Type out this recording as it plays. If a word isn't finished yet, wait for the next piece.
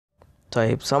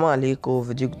طيب، سلام عليكم.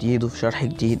 فيديو جديد وفي شرح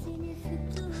جديد.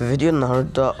 في فيديو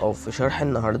النهاردة او في شرح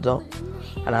النهاردة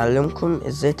هنعلمكم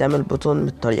ازاي تعمل بوتن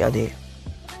بالطريقة دي.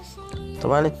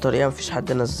 طبعا الطريقة مفيش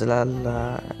حد نزلها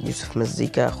الا يوسف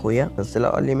مزيكا اخويا، نزلها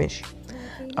وقال لي ماشي،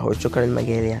 اهو شكر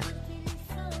المجال يعني.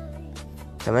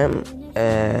 تمام.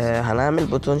 هنعمل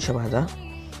بوتن شبه ده.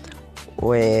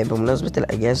 وبمناسبة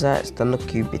الاجازة استنوا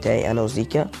الكيوب بتاعي انا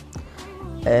وزيكا.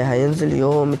 هينزل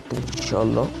يوم التلات ان شاء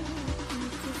الله.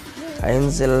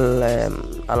 هينزل على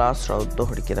العصر او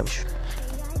الظهر كده، مش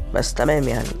بس تمام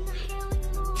يعني.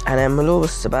 هنعمله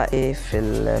بس بقى ايه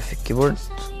في الكيبورد.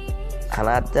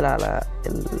 هنعدل على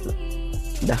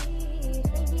ده.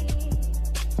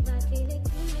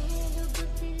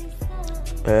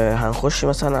 هنخش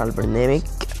مثلا على البرنامج،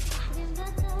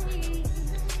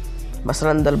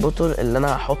 مثلا ده البوتن اللي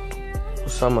انا هحطه.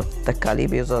 بص لما تتك عليه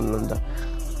بيظهر اللون ده،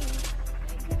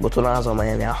 بوتن عظمة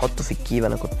يعني. هحطه في الكيب.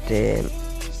 انا كنت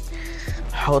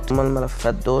هحط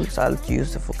الملفات دول، سألت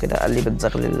يوسف وكده قال لي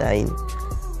بتزغلل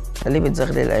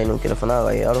العين، وكده، فانا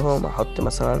هغيرهم. احط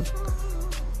مثلا،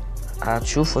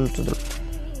 هتشوفوا انتوا دول.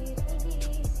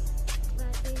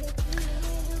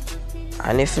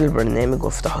 هنقفل البرنامج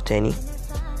وافتحه تاني.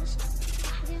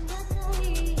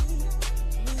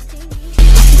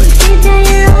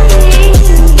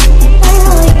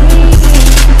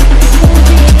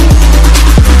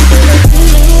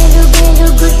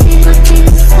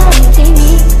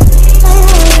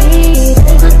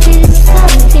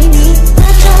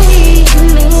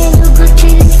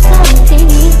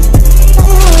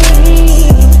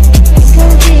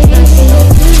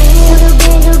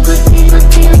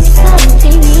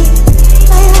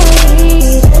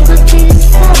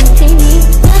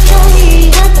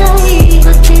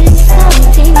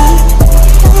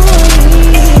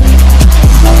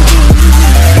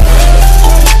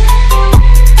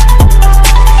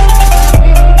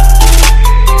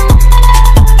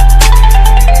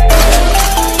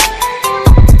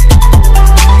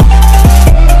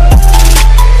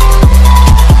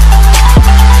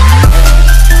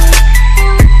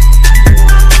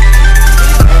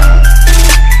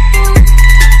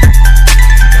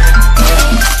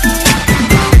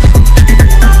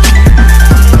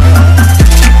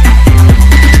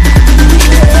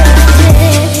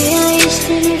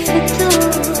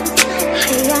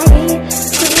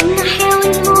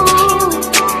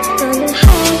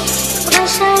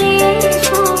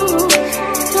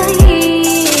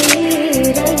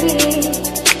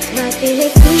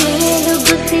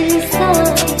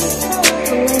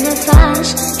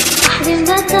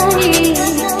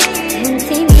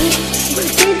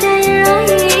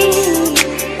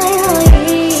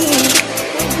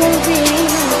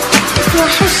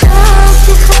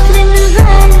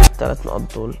 الثلاث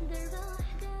نقط دول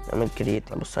نعمل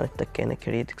كريت. بص هنتك هنا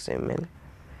كريت اكسامل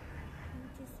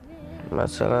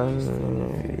مثلا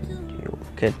فيديو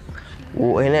كده،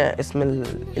 وهنا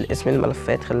الاسم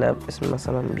الملفات خليها باسم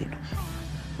مثلا بيدو.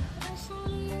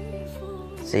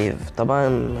 سيف.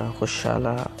 طبعا هخش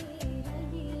على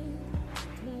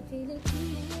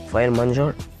فايل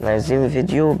مانجر. عايزين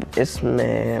فيديو باسم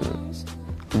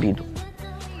بيدو،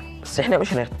 بس احنا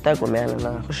مش هنحتاجهم يعني.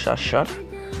 انا هخش على الشرح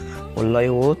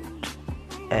واللايوت،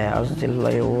 قصدي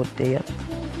اللايوت ديت،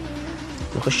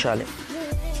 نخش عليه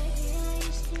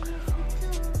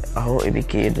اهو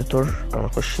اي اديتور.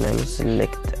 هنخش نعمل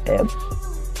سيلكت اب،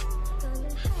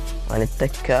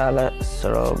 هنتك على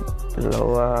السراب اللي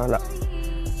هو لا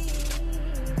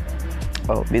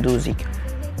اهو بيدو زيكا.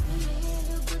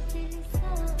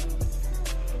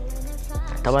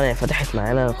 طبعا هي فتحت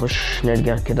معانا. نخش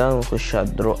نرجع كده ونخش على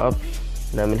الدرو اب،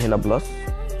 نعمل هنا بلس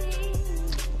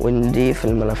ونضيف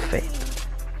الملفات.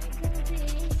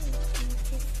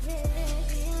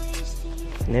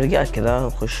 نرجع كده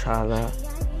نخش على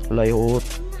لايوت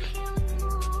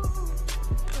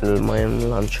الماين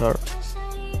لانشر،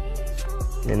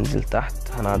 ننزل تحت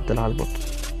هنعدل على البوتن.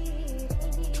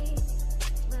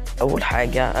 اول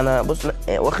حاجة انا بص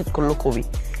واخد كله كوبي.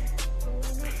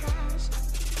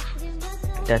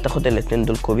 انت هتاخد الاتنين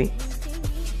دول كوبي،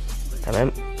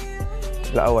 تمام.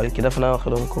 الاول كده فانا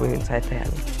واخدهم كوبي من ساعتها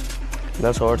يعني.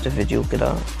 انا صورت فيديو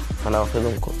كده فانا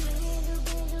واخدهم كوبي.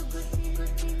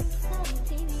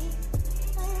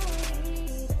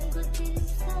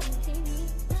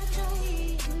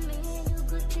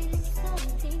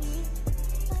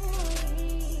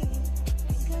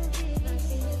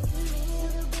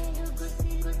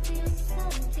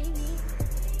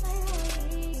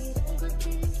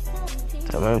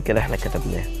 تمام كده احنا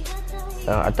كتبناه.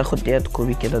 هتاخد ديت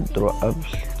كوبي كده، درو اب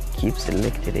كيب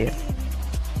سيلكت ديت.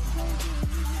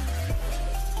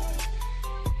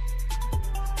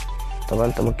 طبعا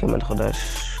انت ممكن ما تاخدهاش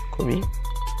كوبي،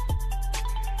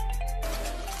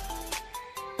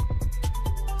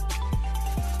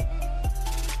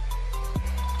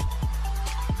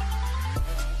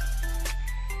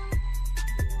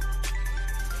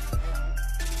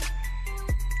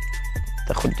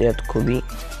 تاخد ديت كوبي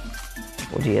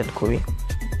وديت كوبي،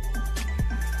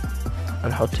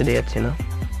 هنحط ديت هنا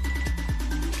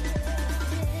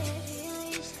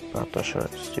 14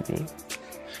 اس بي،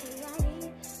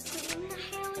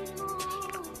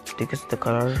 تكست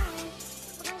كلر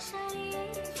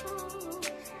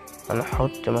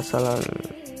هنحط مثلا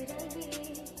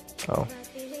اهو.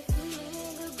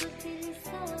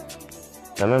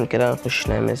 تمام كده، نخش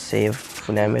نعمل سيف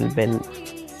ونعمل بيل.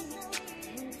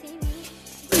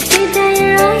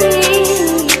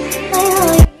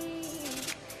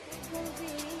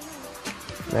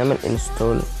 نعمل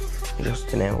انستول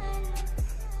جاست ناو،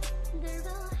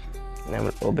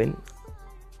 نعمل اوبن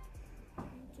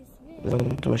زي ما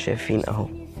انتم شايفين اهو.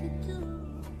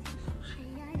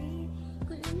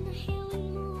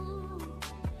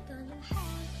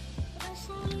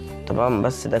 طبعا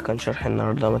بس ده كان شرح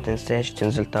النهارده، ما تنساش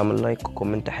تنزل تعمل لايك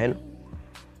وكومنت حلو،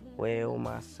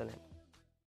 ومع السلامة.